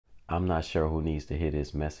I'm not sure who needs to hear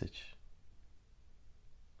this message,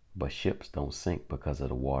 but ships don't sink because of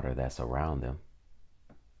the water that's around them.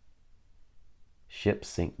 Ships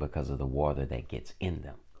sink because of the water that gets in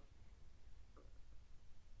them.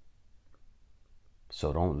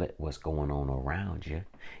 So don't let what's going on around you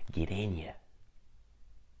get in you.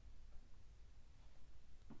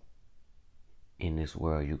 In this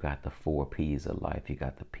world, you got the 4 P's of life. You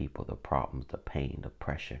got the people, the problems, the pain, the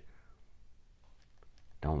pressure.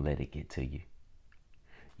 Don't let it get to you.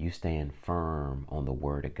 You stand firm on the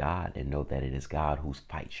word of God and know that it is God who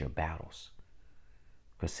fights your battles.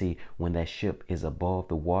 Because see, when that ship is above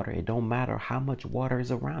the water, it don't matter how much water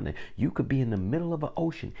is around it. You could be in the middle of an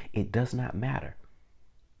ocean. It does not matter.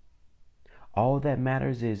 All that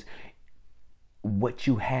matters is what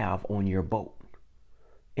you have on your boat.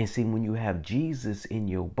 And see, when you have Jesus in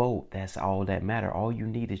your boat, that's all that matters. All you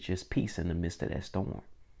need is just peace in the midst of that storm.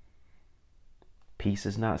 Peace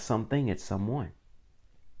is not something, it's someone.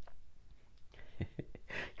 You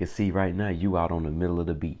can see right now you out on the middle of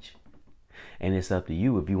the beach. And it's up to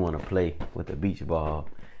you if you want to play with the beach ball,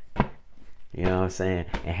 you know what I'm saying,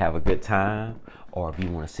 and have a good time. Or if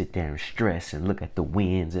you want to sit there and stress and look at the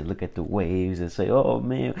winds and look at the waves and say, oh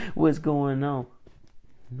man, what's going on?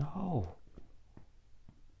 No.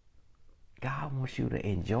 God wants you to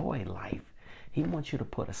enjoy life. He wants you to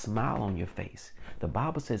put a smile on your face. The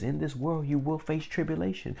Bible says in this world you will face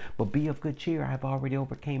tribulation, but be of good cheer. I've already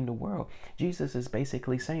overcame the world. Jesus is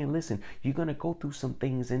basically saying, listen, you're going to go through some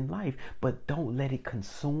things in life, but don't let it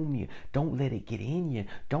consume you. Don't let it get in you.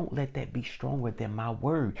 Don't let that be stronger than my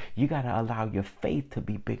word. You got to allow your faith to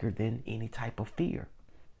be bigger than any type of fear.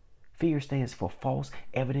 Fear stands for false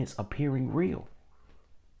evidence appearing real.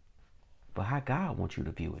 But how God wants you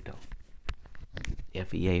to view it though?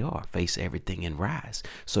 FEAR, face everything and rise.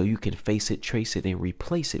 So you can face it, trace it, and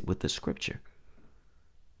replace it with the scripture.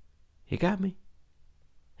 You got me?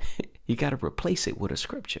 You got to replace it with a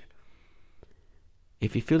scripture.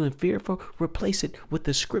 If you're feeling fearful, replace it with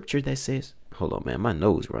the scripture that says, hold on, man, my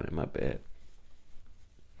nose running, my bad.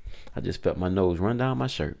 I just felt my nose run down my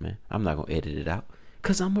shirt, man. I'm not going to edit it out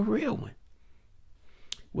because I'm a real one.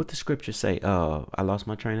 What the scripture say? I lost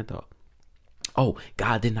my train of thought. Oh,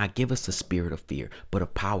 God did not give us a spirit of fear, but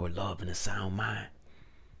of power, love, and a sound mind.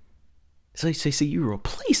 So you see, you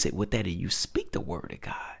replace it with that and you speak the word of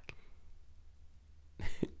God.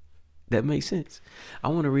 That makes sense. I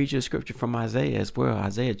want to read you a scripture from Isaiah as well.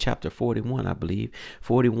 Isaiah chapter 41, I believe.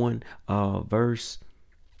 41 verse,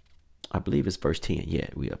 I believe it's verse 10. Yeah,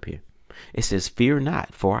 we up here. It says, fear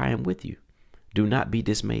not, for I am with you. Do not be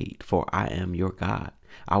dismayed, for I am your God.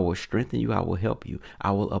 I will strengthen you. I will help you.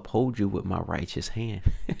 I will uphold you with my righteous hand.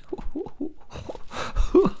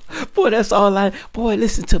 Boy, that's all boy,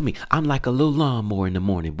 listen to me. I'm like a little lawnmower in the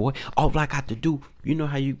morning, boy. All I got to do, you know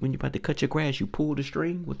how when you're about to cut your grass, you pull the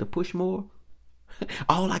string with the push mower?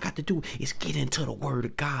 All I got to do is get into the word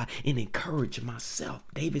of God and encourage myself.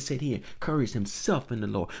 David said he encouraged himself in the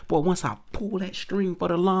Lord. Boy, once I pull that string for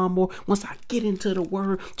the lawnmower, once I get into the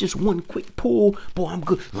word, just one quick pull, boy, I'm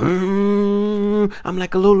good. I'm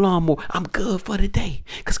like a little lawnmower. I'm good for the day.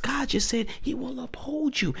 Because God just said he will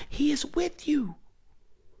uphold you. He is with you.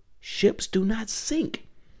 Ships do not sink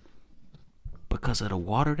because of the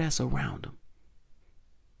water that's around them.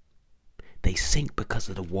 They sink because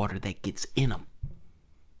of the water that gets in them.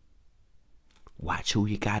 Watch who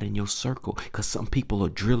you got in your circle, because some people are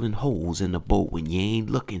drilling holes in the boat when you ain't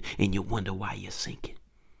looking and you wonder why you're sinking.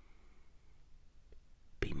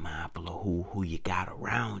 Be mindful of who you got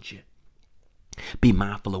around you. Be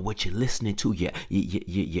mindful of what you're listening to, your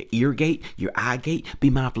ear gate, your eye gate. Be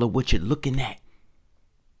mindful of what you're looking at.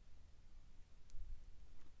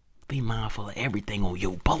 Be mindful of everything on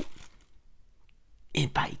your boat.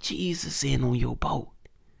 Invite Jesus in on your boat.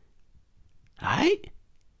 All right?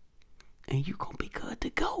 And you're going to be good to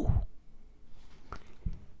go.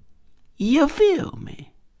 You feel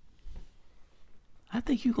me? I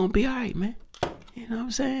think you're going to be all right, man. You know what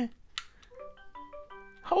I'm saying?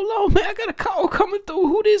 Hold on, man. I got a call coming through.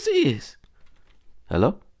 Who this is?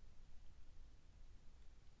 Hello?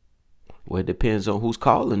 Well, it depends on who's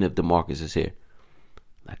calling if DeMarcus is here.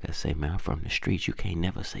 Like I say, man, from the streets, you can't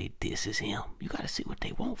never say this is him. You got to see what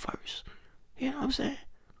they want first. You know what I'm saying?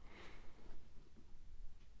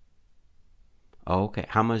 Oh, okay.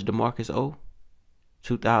 How much DeMarcus owe?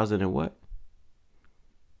 2,000 and what?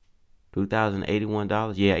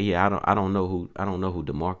 $2,081. Yeah. I don't know who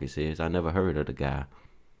DeMarcus is. I never heard of the guy.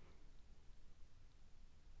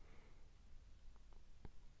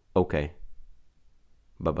 Okay.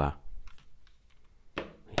 Bye-bye.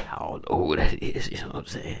 I don't know who that is, you know what I'm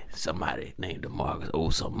saying? Somebody named DeMarcus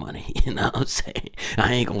owes some money, you know what I'm saying?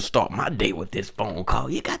 I ain't gonna start my day with this phone call.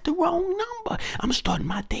 You got the wrong number. I'm starting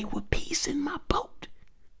my day with peace in my boat.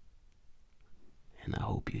 And I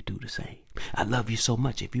hope you do the same. I love you so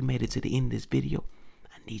much. If you made it to the end of this video,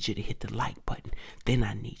 I need you to hit the like button. Then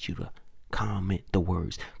I need you to comment the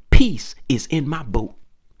words, peace is in my boat.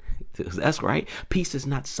 That's right. Peace is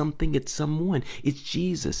not something, it's someone. It's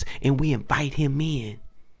Jesus. And we invite him in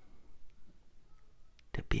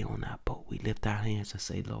to be on our boat. We lift our hands and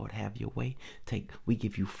say, Lord, have your way. We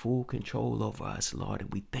give you full control over us, Lord,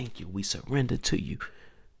 and we thank you. We surrender to you.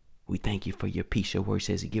 We thank you for your peace. Your word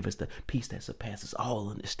says you give us the peace that surpasses all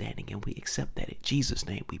understanding, and we accept that. In Jesus'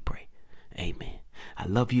 name we pray. Amen. I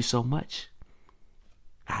love you so much.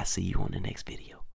 I'll see you on the next video.